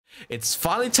It's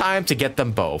finally time to get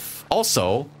them both.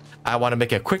 Also, I want to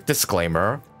make a quick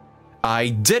disclaimer. I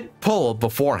did pull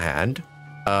beforehand,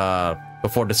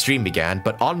 before the stream began,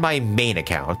 but on my main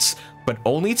account, but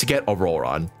only to get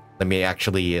Auroran. Let me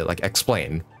actually, like,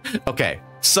 explain. Okay,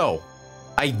 so,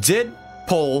 I did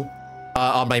pull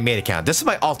on my main account. This is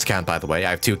my alt account, by the way. I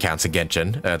have 2 accounts in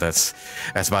Genshin. That's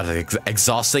about as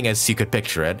exhausting as you could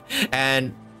picture it.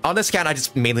 And on this account, I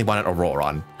just mainly wanted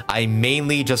Auroran. I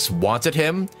mainly just wanted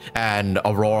him and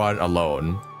Auroran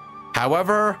alone.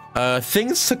 However,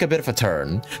 things took a bit of a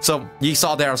turn. So you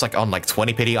saw there I was like on like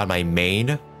 20 pity on my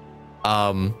main.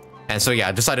 And so yeah,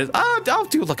 I decided I'll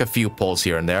do like a few pulls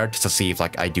here and there just to see if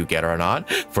like I do get her or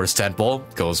not. First 10 pull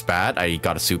goes bad. I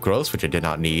got a Sucrose, which I did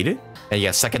not need. And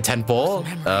yeah, second 10 pull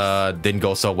didn't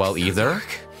go so well either.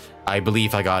 I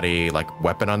believe I got a like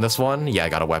weapon on this one. Yeah, I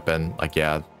got a weapon. Like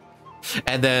yeah.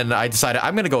 And then I decided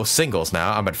I'm gonna go singles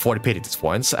now. I'm at 40 pity at this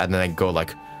point, and then I go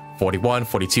like 41,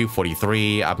 42,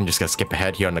 43. I'm just gonna skip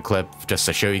ahead here on the clip just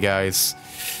to show you guys.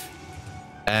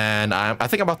 And I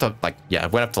think I'm about to like, yeah, I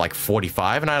went up to like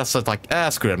 45, and I was like,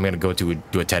 screw it, I'm gonna go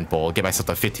do a 10 pull, get myself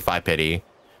to 55 pity.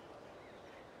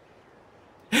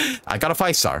 I got a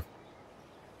 5-star.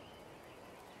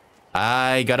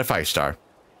 I got a 5-star.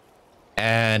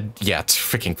 And yeah,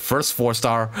 freaking first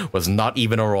 4-star was not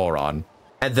even Auroran.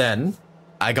 And then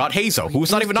I got Hazo,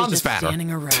 who's not even on this banner.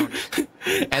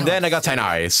 And then I got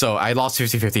Tainari, so I lost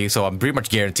 50-50, so I'm pretty much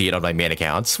guaranteed on my main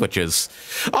accounts, which is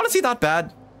honestly not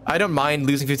bad. I don't mind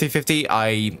losing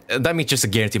 50-50. That means just a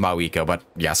guaranteed mavuika, but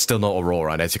yeah, still no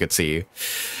Auroran, as you could see.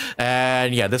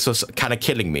 And yeah, this was kind of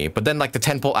killing me. But then like the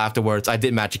 10 pull afterwards, I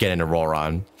did manage to get an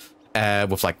Auroran.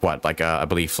 With like what, like I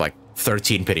believe like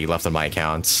 13 pity left on my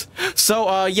accounts.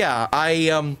 So yeah,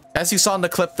 I as you saw in the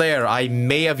clip there, I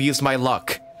may have used my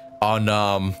luck on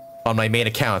my main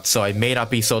account, so I may not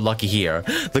be so lucky here.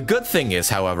 The good thing is,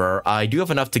 however, I do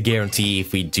have enough to guarantee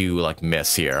if we do like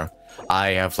miss here.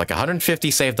 I have like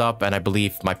 150 saved up, and I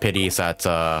believe my pity is at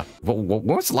when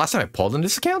was the last time I pulled in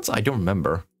this account? I don't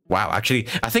remember. Wow, actually,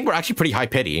 I think we're actually pretty high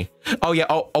pity. Oh yeah,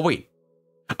 oh wait.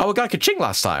 Oh, we got a Kaching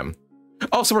last time.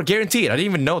 Oh, so we're guaranteed. I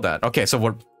didn't even know that. Okay, so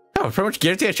we're pretty much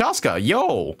guaranteed a Chaska.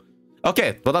 Yo!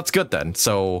 Okay, well that's good then.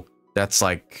 So that's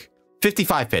like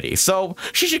 55 pity. So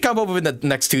she should come over in the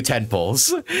next 2 10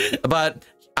 pulls. But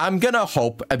I'm gonna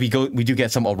hope we do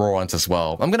get some Aurorans as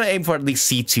well. I'm gonna aim for at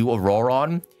least C2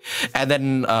 Auroran. And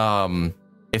then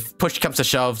if push comes to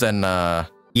shove, then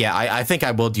yeah, I think I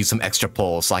will do some extra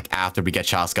pulls like after we get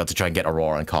Chaska to try and get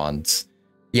Auroran cons.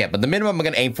 Yeah, but the minimum I'm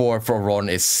gonna aim for Auroran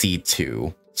is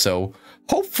C2. So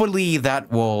hopefully that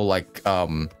will like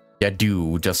yeah,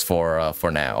 do just for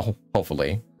now,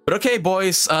 hopefully. But okay,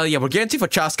 boys, yeah, we're guaranteed for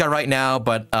Chaska right now,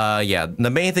 but yeah, the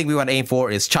main thing we want to aim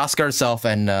for is Chaska herself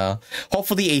and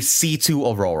hopefully a C2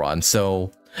 Auroran.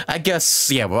 So I guess,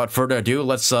 yeah, without further ado,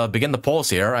 let's begin the polls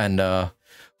here and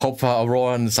hope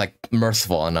Auroran is like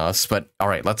merciful on us. But all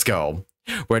right, let's go.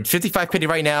 We're at 55 pity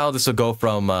right now. This will go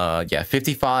from yeah,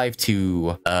 55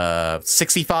 to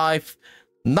 65.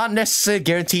 Not necessarily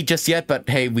guaranteed just yet, but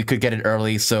hey, we could get it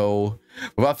early. So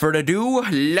without further ado,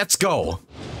 let's go.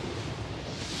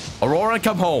 Auroran,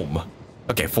 come home.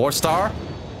 Okay, 4-star.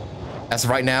 As of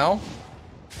right now.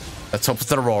 Let's hope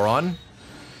it's an Auroran.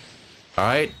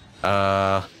 Alright.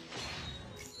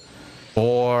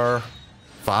 4,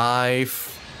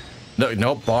 5.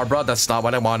 No, Barbara. That's not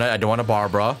what I wanted. I don't want a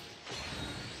Barbara.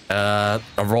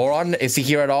 Auroran, is he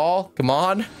here at all? Come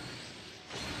on.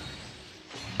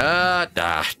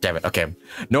 Damn it. Okay.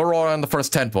 No Auroran on the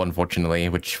first temple, unfortunately,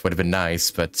 which would have been nice,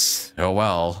 but oh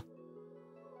well.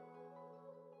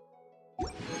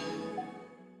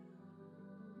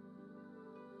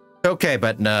 Okay,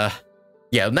 but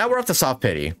yeah, now we're up to soft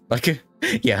pity. Like,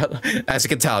 yeah, as you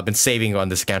can tell, I've been saving on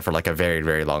this account for like a very,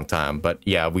 very long time. But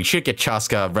yeah, we should get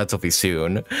Chaska relatively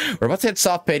soon. We're about to hit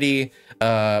soft pity.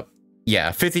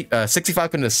 Yeah,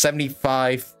 65 into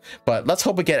 75. But let's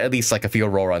hope we get at least like a few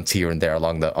Aurorans here and there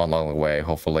along the way,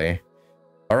 hopefully.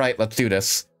 All right, let's do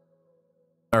this.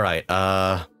 All right,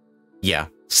 yeah,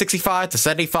 65 to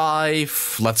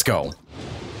 75. Let's go.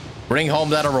 Bring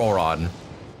home that Auroran.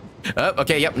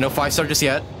 Okay, yep, no 5-star just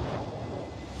yet.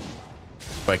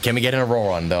 Wait, can we get an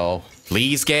Auroran though?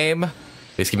 Please, game.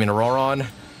 Please give me an Auroran.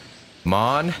 Come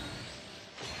on.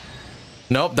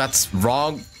 Nope, that's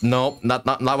wrong. Nope, not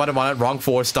what I wanted. Wrong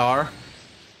 4-star.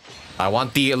 I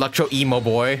want the Electro Emo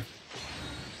boy.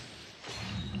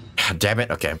 Damn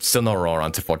it. Okay, still no Auroran,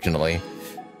 unfortunately.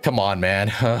 Come on,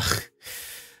 man.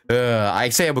 I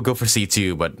say I would go for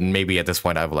C2, but maybe at this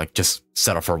point I would like just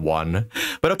settle for 1.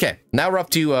 But okay, now we're up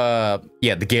to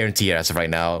yeah, the guarantee as of right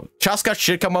now. Chaska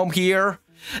should come home here,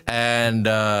 and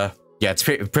Yeah, it's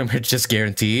pretty much just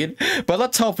guaranteed. But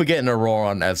let's hope we get an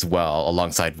Auroran as well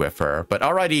alongside with her. But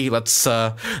alrighty, let's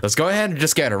go ahead and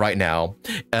just get her right now.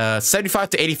 75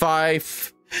 to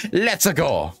 85. Let's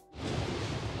go.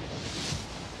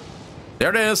 There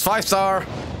it is, 5-star.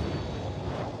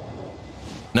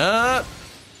 Nah.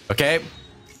 Okay.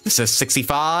 This is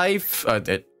 65.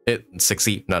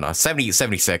 60. No, 70,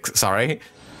 76. Sorry.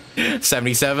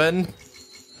 77.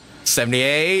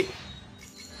 78.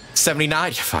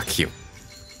 79. Fuck you.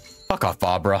 Fuck off,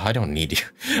 Barbara. I don't need you.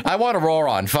 I want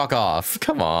Auroran. Fuck off.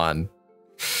 Come on.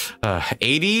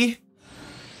 80.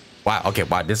 Wow. Okay.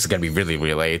 Wow. This is gonna be really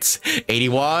late.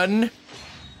 81.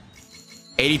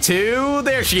 82.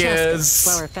 There she is.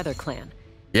 Flower Feather Clan.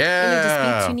 Yeah. Any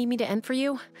disputes you need me to end for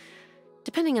you?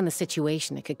 Depending on the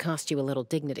situation, it could cost you a little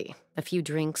dignity. A few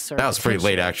drinks or... That was pretty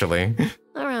late, actually.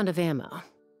 A round of ammo.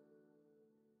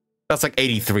 That's like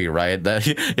 83, right? Yeah,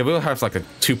 we only have like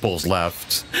 2 pulls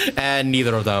left. And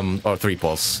neither of them... Or 3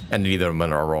 pulls. And neither of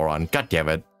them are Auroran. God damn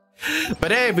it.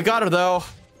 But hey, we got her, though.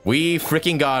 We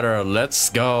freaking got her.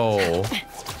 Let's go.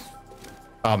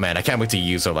 Oh, man. I can't wait to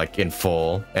use her, like, in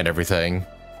full and everything.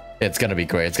 It's gonna be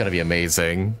great. It's gonna be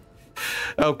amazing.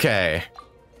 Okay.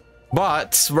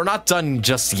 But we're not done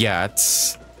just yet.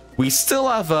 We still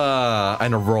have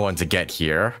an Auroran to get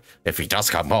here, if he does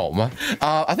come home.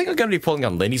 I think I'm going to be pulling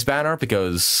on Linny's banner,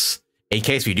 because in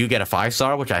case we do get a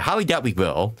 5-star, which I highly doubt we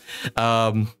will,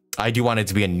 I do want it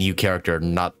to be a new character,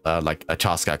 not like a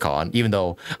Chaska con, even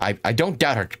though I don't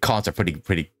doubt her cons are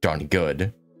pretty darn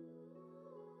good.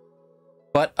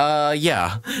 But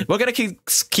yeah, we're gonna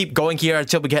keep going here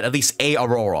until we get at least a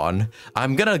Auroran.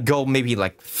 I'm gonna go maybe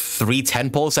like 3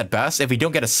 10 pulls at best. If we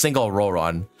don't get a single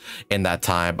Auroran in that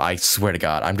time, I swear to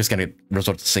God, I'm just gonna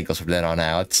resort to singles from then on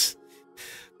out.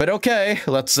 But okay,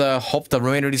 let's hope the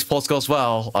remainder of these pulls goes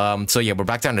well. So yeah, we're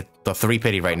back down to the 3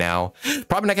 pity right now.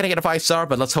 Probably not gonna get a 5-star,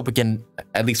 but let's hope we can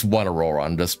at least 1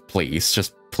 Auroran. Just please,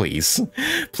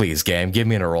 please, game, give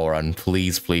me an Auroran,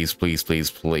 please, please, please,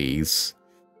 please, please.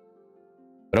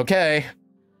 But okay,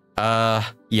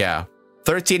 yeah,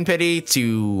 13 pity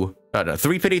to, no,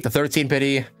 3 pity to 13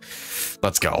 pity.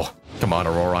 Let's go. Come on,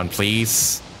 Auroran,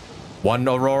 please. 1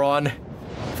 Auroran,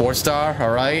 4-star,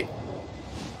 all right.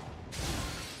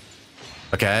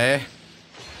 Okay.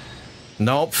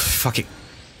 Nope, fucking,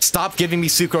 stop giving me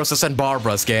Sucrosis and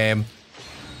Barbara's, game.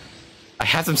 I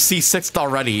had them C6'd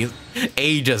already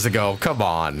ages ago, come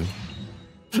on.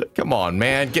 Come on,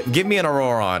 man, give me an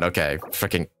Auroran. Okay,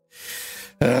 freaking.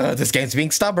 This game's being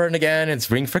stubborn again. It's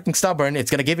being freaking stubborn. It's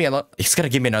gonna give me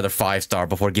another 5-star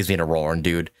before it gives me an Auroran,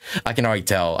 dude. I can already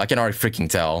tell. I can already freaking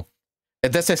tell.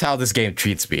 This is how this game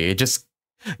treats me. It just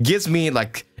gives me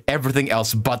like everything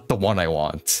else but the one I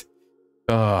want.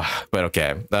 But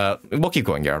okay. We'll keep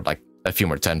going here. Like a few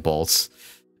more 10 pulls.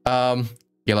 Yeah,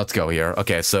 let's go here.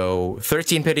 Okay, so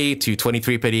 13 pity to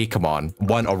 23 pity. Come on,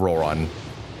 1 Auroran.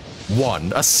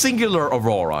 1, a singular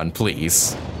Auroran,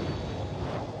 please.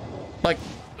 Like,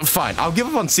 fine, I'll give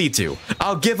up on C2.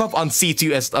 I'll give up on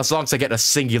C2 as long as I get a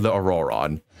singular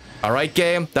Auroran. Alright,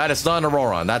 game? That is not an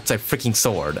Auroran. That's a freaking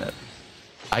sword.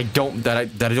 that I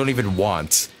don't even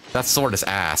want. That sword is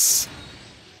ass.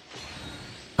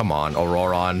 Come on,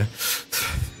 Auroran.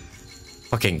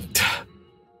 Fucking...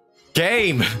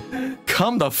 Game!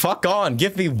 Come the fuck on!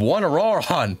 Give me 1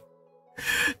 Auroran!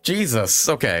 Jesus.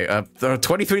 Okay,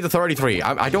 23 to 33.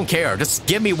 I don't care. Just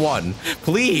give me 1.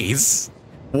 Please!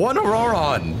 1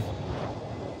 Auroran!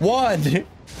 1!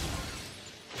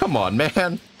 Come on,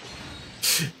 man.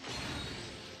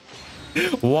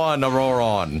 1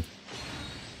 Auroran.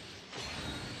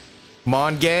 Come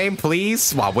on, game,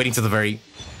 please. Wow, waiting to the very...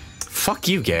 Fuck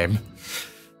you, game.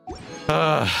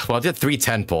 Well, I did 3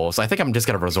 10 pulls. I think I'm just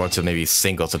gonna resort to maybe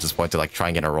singles at this point to like try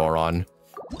and get an Auroran.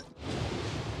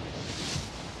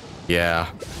 Yeah.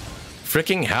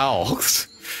 Freaking hell.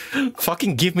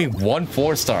 Fucking give me 1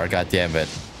 4-star, goddammit.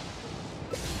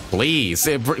 Please,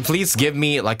 please give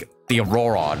me, like, the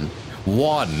Auroran.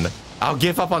 1. I'll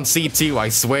give up on C2, I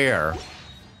swear.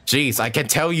 Jeez, I can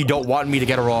tell you don't want me to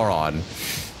get Auroran.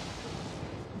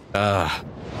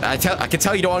 I can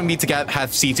tell you don't want me to have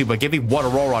C2, but give me 1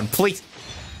 Auroran, please.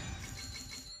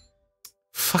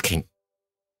 Fucking...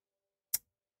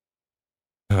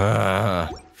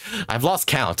 I've lost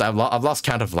count. I've lost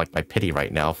count of, like, my pity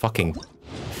right now. Fucking...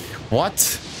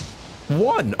 What?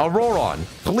 1 Auroran,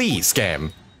 please,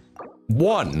 game.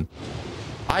 1.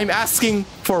 I'm asking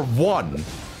for 1.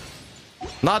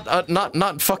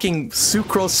 Not fucking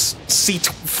Sucrose C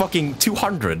fucking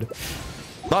 200.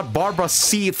 Not Barbara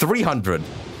C 300.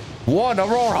 1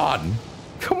 Auroran.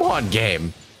 Come on,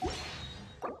 game.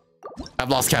 I've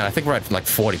lost count. I think we're at like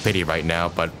 40 pity right now,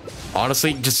 but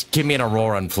Honestly, just give me an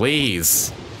Auroran,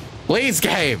 please. Please,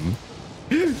 game.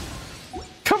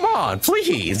 Come on,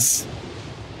 please.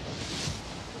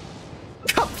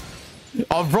 Come.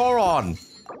 Auroran,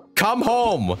 come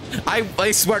home.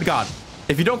 I swear to God,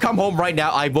 if you don't come home right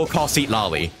now, I will call Seat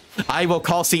Lolly. I will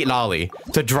call Seat Lolly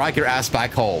to drag your ass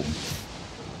back home.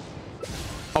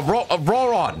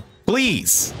 Auroran,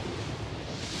 please.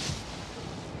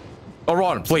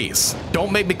 Auroran, please.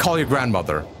 Don't make me call your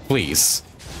grandmother. Please.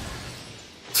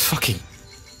 Fucking...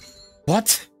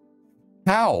 What?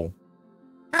 How?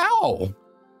 How?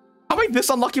 How am I this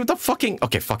unlucky with the fucking...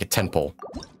 Okay, fuck it, 10 pull.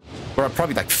 We're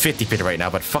probably like 50 right now,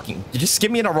 but fucking... Just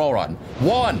give me an Auroran.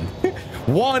 One!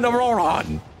 One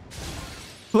Auroran!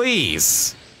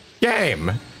 Please!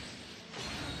 Game!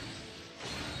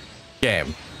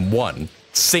 Game. One.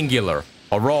 Singular.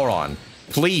 Auroran.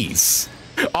 Please!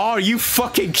 Are you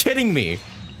fucking kidding me?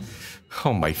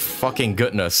 Oh my fucking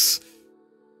goodness.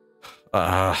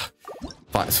 Back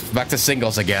to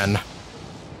singles again.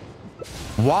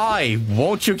 Why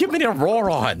won't you give me the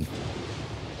Auroran?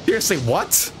 Seriously,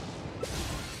 what?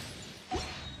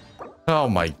 Oh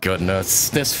my goodness,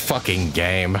 this fucking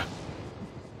game.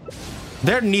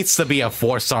 There needs to be a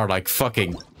 4-star like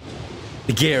fucking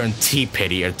guarantee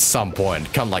pity at some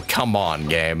point. Come on,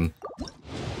 game.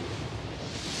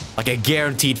 Like a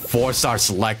guaranteed 4-star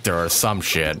selector or some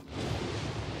shit.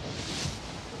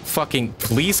 Fucking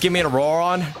please give me an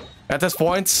Auroran at this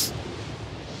point.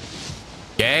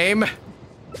 Game.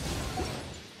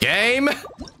 Game.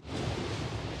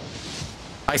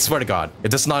 I swear to God,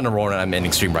 if this is not an Auroran, I'm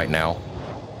ending stream right now.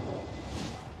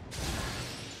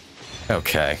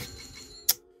 Okay.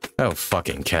 Oh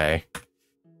fucking K.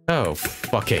 Oh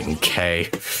fucking K.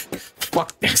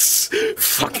 Fuck this.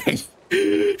 Fucking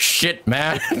shit,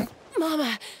 man.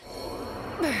 Mama.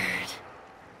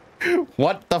 Bird.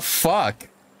 What the fuck?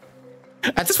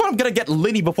 At this point, I'm gonna get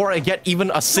Linny before I get even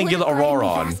a singular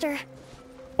Auroran.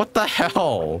 What the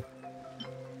hell?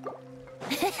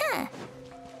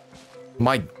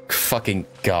 My fucking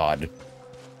God.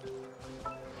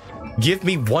 Give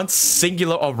me one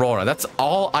singular Auroran. That's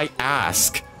all I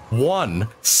ask. One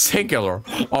singular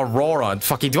Auroran.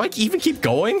 Fucking, do I even keep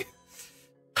going?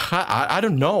 I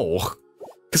don't know.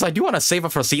 Because I do want to save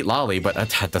up for Seat Lolly, but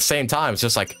at the same time, it's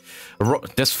just like...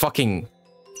 This fucking...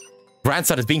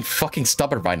 grandson is being fucking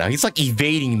stubborn right now. He's like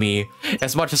evading me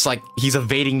as much as like he's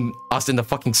evading us in the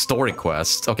fucking story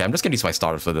quest. Okay, I'm just gonna use my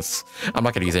starters for this. I'm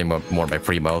not gonna use any more of my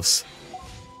primos.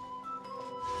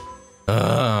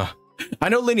 I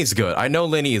know Linny's good. I know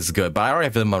Linny is good, but I already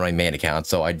have him on my main account,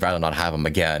 so I'd rather not have him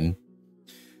again.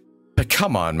 But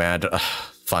come on, man.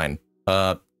 Fine.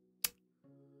 I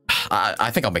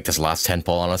think I'll make this last 10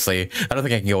 pull, honestly. I don't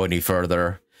think I can go any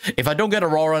further. If I don't get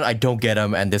Auroran, I don't get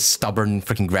him, and this stubborn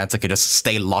freaking grandson can just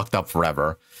stay locked up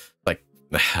forever. Like,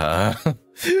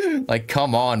 like,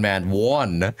 come on, man.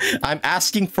 One. I'm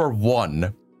asking for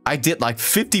one. I did like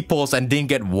 50 pulls and didn't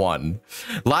get one.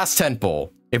 Last 10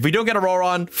 pull. If we don't get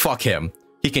Auroran, fuck him.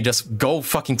 He can just go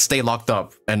fucking stay locked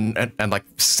up and like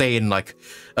stay in like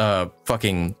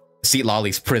fucking Seat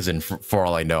Lolly's prison for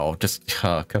all I know. Just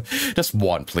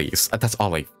one, please. That's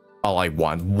all I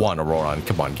want. One Auroran.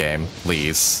 Come on, game.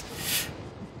 Please.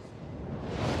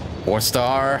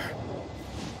 4-star.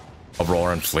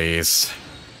 Auroran, please.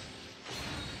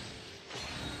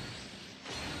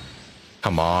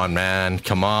 Come on, man.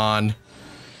 Come on.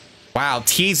 Wow,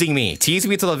 teasing me. Teasing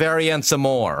me to the very end some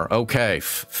more. Okay.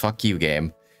 Fuck you,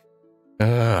 game.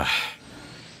 Ugh.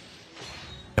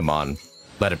 Come on.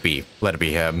 Let it be. Let it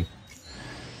be him.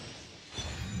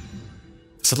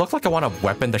 Does it look like I want a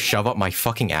weapon to shove up my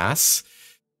fucking ass?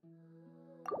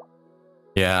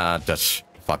 Yeah, just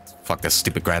fuck this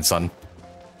stupid grandson.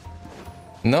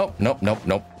 Nope, nope, nope,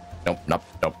 nope. Nope, nope,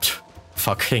 nope.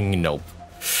 Fucking nope.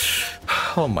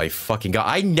 Oh my fucking God.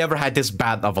 I never had this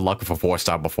bad of a luck for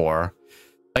 4-star before.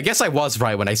 I guess I was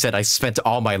right when I said I spent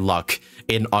all my luck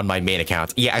on my main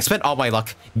account. Yeah, I spent all my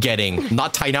luck getting,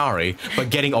 not Tighnari, but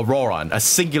getting Auroran, a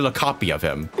singular copy of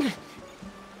him.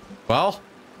 Well,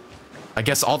 I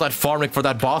guess all that farming for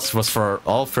that boss was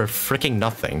all for freaking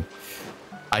nothing.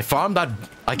 I farmed that,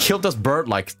 I killed this bird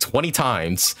like 20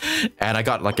 times, and I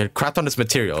got like a crap ton of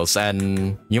materials,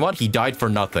 and you know what? He died for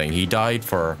nothing. He died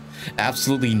for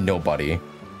absolutely nobody.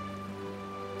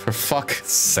 For fuck's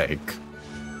sake.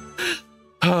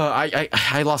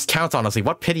 I lost count, honestly.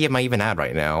 What pity am I even at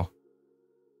right now?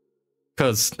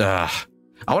 Because, I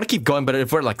want to keep going, but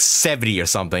if we're like 70 or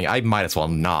something, I might as well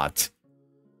not.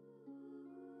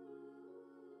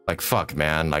 Like, fuck,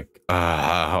 man. Like,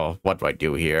 what do I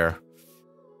do here?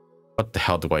 What the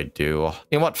hell do I do?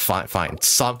 You know what? Fine, fine.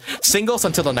 Some singles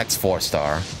until the next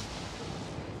 4-star.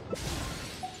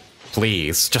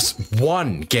 Please, just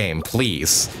one game,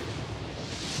 please.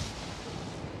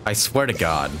 I swear to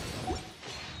God.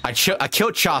 I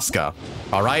killed Chaska,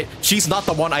 alright? She's not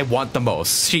the one I want the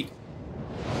most.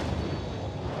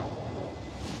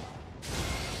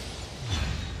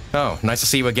 Oh, nice to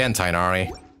see you again,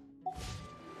 Tainari.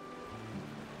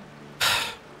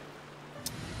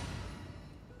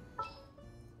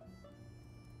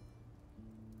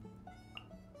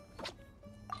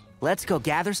 Let's go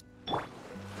gather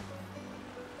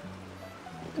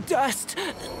dust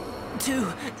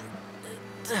to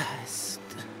dust.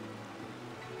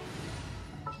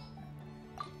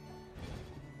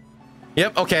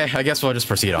 Yep, okay, I guess we'll just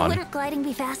proceed on. Wouldn't gliding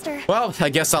be faster? Well, I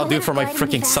guess I'll do for my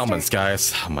freaking summons,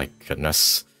 guys. Oh my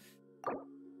goodness. I'm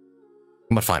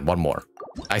gonna find one more.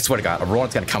 I swear to God,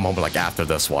 Aurora's gonna come home like after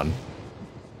this one.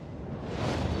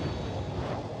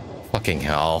 Fucking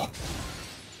hell.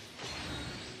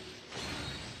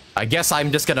 I guess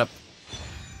I'm gonna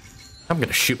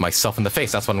shoot myself in the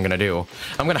face. That's what I'm gonna do.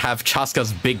 I'm gonna have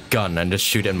Chaska's big gun and just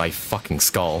shoot it in my fucking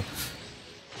skull.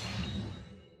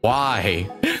 Why?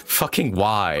 Fucking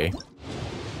why?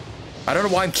 I don't know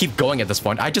why I keep going at this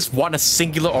point. I just want a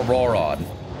singular Auroron.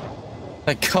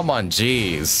 Like, come on,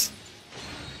 jeez.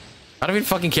 I don't even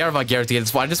fucking care if I guarantee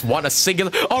this one. I just want a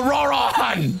singular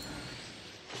Auroron!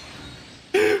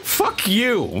 Fuck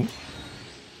you!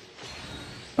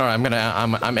 Alright,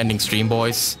 I'm ending stream,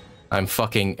 boys. I'm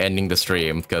fucking ending the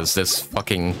stream because this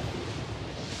fucking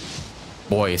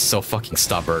boy is so fucking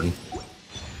stubborn.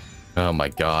 Oh my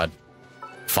God.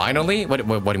 Finally? What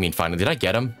do you mean finally? Did I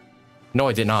get him? No,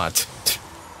 I did not.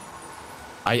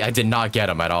 I did not get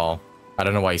him at all. I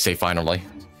don't know why you say finally.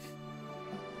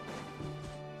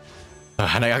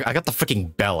 And I got the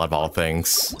freaking bell of all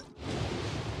things.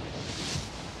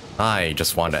 I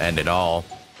just want to end it all.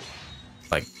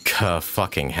 Like,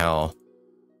 fucking hell.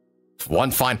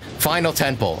 One final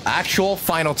temple. Actual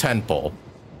final temple.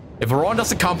 If Auroran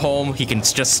doesn't come home, he can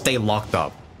just stay locked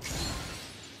up.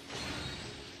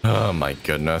 Oh my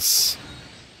goodness.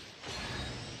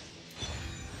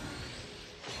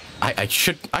 I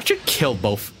should kill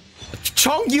both.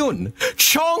 Chongyun!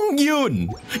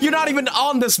 Chongyun! You're not even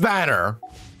on this banner!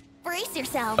 Brace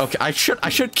yourself. Okay, I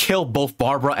should kill both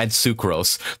Barbara and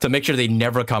Sucrose to make sure they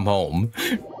never come home.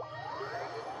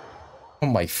 Oh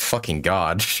my fucking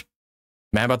God.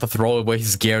 Man about to throw away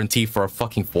his guarantee for a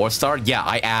fucking 4-star? Yeah,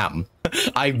 I am.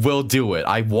 I will do it.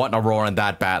 I want Auroran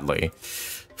that badly.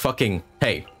 Fucking,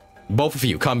 hey, both of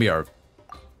you, come here.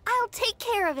 I'll take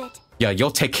care of it. Yeah,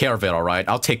 you'll take care of it, alright?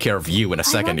 I'll take care of you in a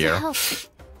second here.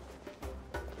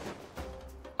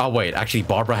 Oh, wait, actually,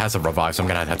 Barbara has a revive, so I'm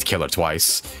gonna have to kill her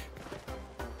twice.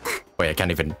 Wait, I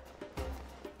can't even...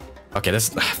 Okay,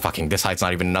 this height's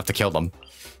not even enough to kill them.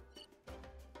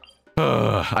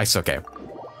 It's okay.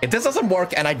 If this doesn't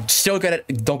work and I still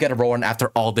don't get a Auroran after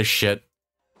all this shit,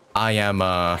 I'm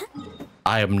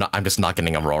just not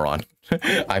getting a Auroran.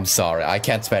 I'm sorry, I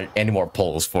can't spend any more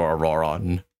pulls for a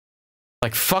Auroran.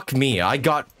 Like, fuck me, I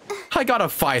got a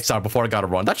 5-star before I got a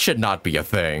Auroran. That should not be a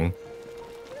thing.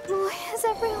 Why has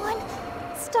everyone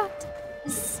stopped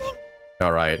singing?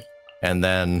 Alright, and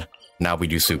then now we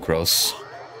do Sucrose.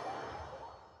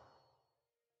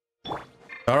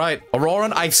 Alright,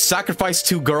 Auroran, I've sacrificed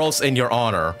 2 girls in your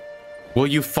honor. Will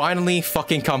you finally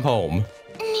fucking come home?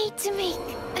 Need to make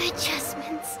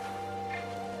adjustments.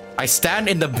 I stand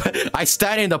in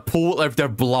the pool of their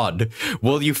blood.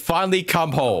 Will you finally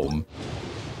come home?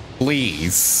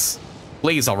 Please.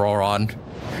 Please, Auroran.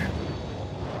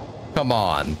 Come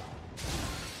on.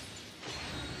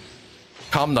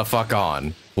 Come the fuck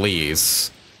on,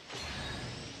 please.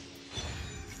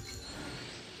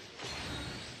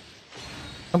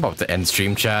 I'm about to end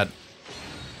stream chat.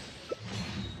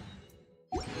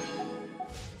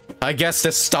 I guess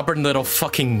this stubborn little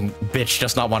fucking bitch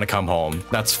does not want to come home.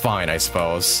 That's fine, I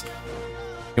suppose.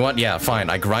 You want? Yeah, fine.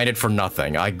 I grinded for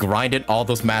nothing. I grinded all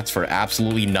those mats for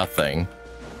absolutely nothing.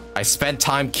 I spent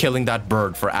time killing that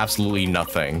bird for absolutely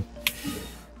nothing.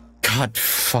 God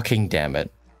fucking damn it.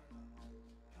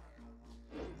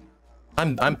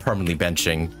 I'm permanently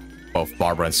benching both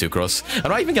Barbara and Sucrose.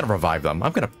 I'm not even gonna revive them.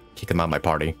 I'm gonna kick them out of my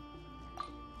party.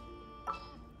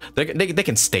 They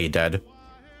can stay dead.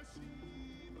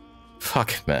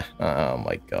 Fuck, man. Oh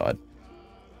my God.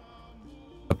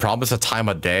 The problem is the time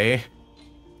of day.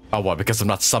 Oh, what? Because I'm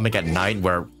not summoning at night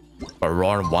where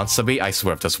Auroran wants to be? I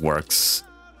swear if this works.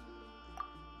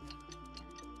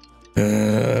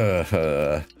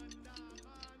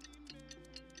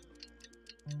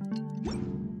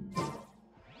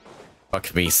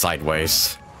 Fuck me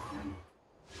sideways.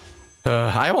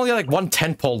 I only got like 1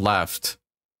 10 pull left.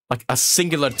 Like a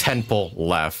singular 10 pull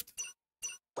left.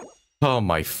 Oh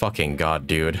my fucking god,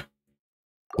 dude.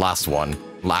 Last one.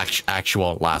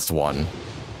 Actual last one.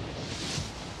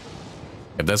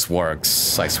 If this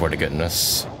works, I swear to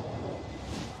goodness.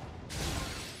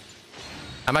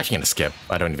 I'm actually gonna skip.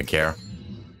 I don't even care.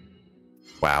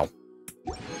 Wow.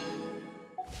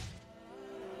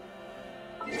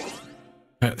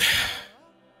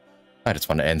 I just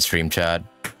want to end stream, Chad.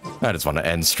 I just want to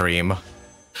end stream.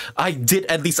 I did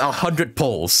at least 100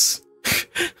 pulls.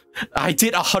 I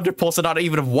did 100 pulls and not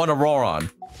even one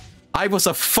Auroron. I was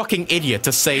a fucking idiot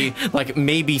to say, like,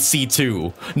 maybe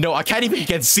C2. No, I can't even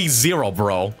get C0,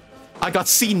 bro. I got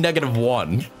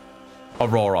C-1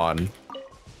 Auroron.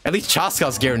 At least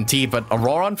Chaska's guaranteed, but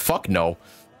Auroron? Fuck no.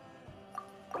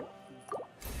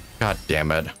 God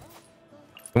damn it.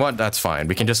 What? That's fine.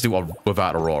 We can just do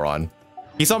without Auroron.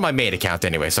 He's on my main account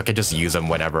anyway, so I can just use him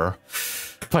whenever.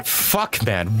 But fuck,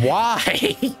 man.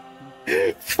 Why?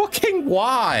 Fucking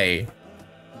why?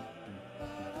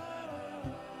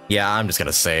 Yeah, I'm just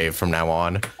gonna save from now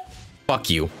on. Fuck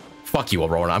you. Fuck you,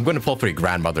 Aurora. I'm gonna pull for your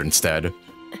grandmother instead.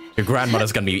 Your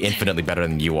grandmother's gonna be infinitely better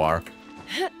than you are.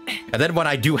 And then when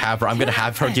I do have her, I'm gonna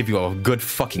have her give you a good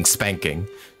fucking spanking.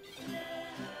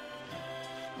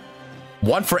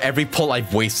 One for every pull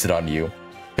I've wasted on you.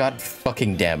 God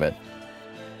fucking damn it.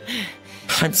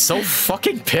 I'm so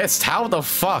fucking pissed. How the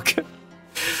fuck?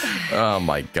 Oh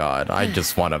my god. I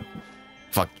just wanna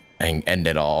fucking end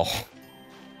it all.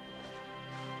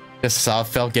 This is how I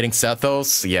felt getting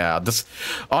Sethos? Yeah, this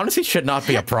honestly should not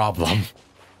be a problem.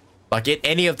 Like, in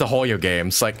any of the Hoyo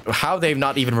games, like, how they've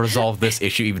not even resolved this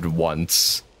issue even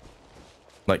once.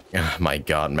 Like, oh my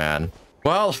god, man.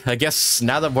 Well, I guess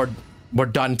now that we're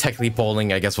done technically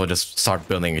polling, I guess we'll just start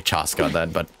building a Chaska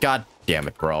then, but god damn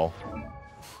it, bro.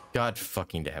 God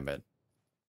fucking damn it.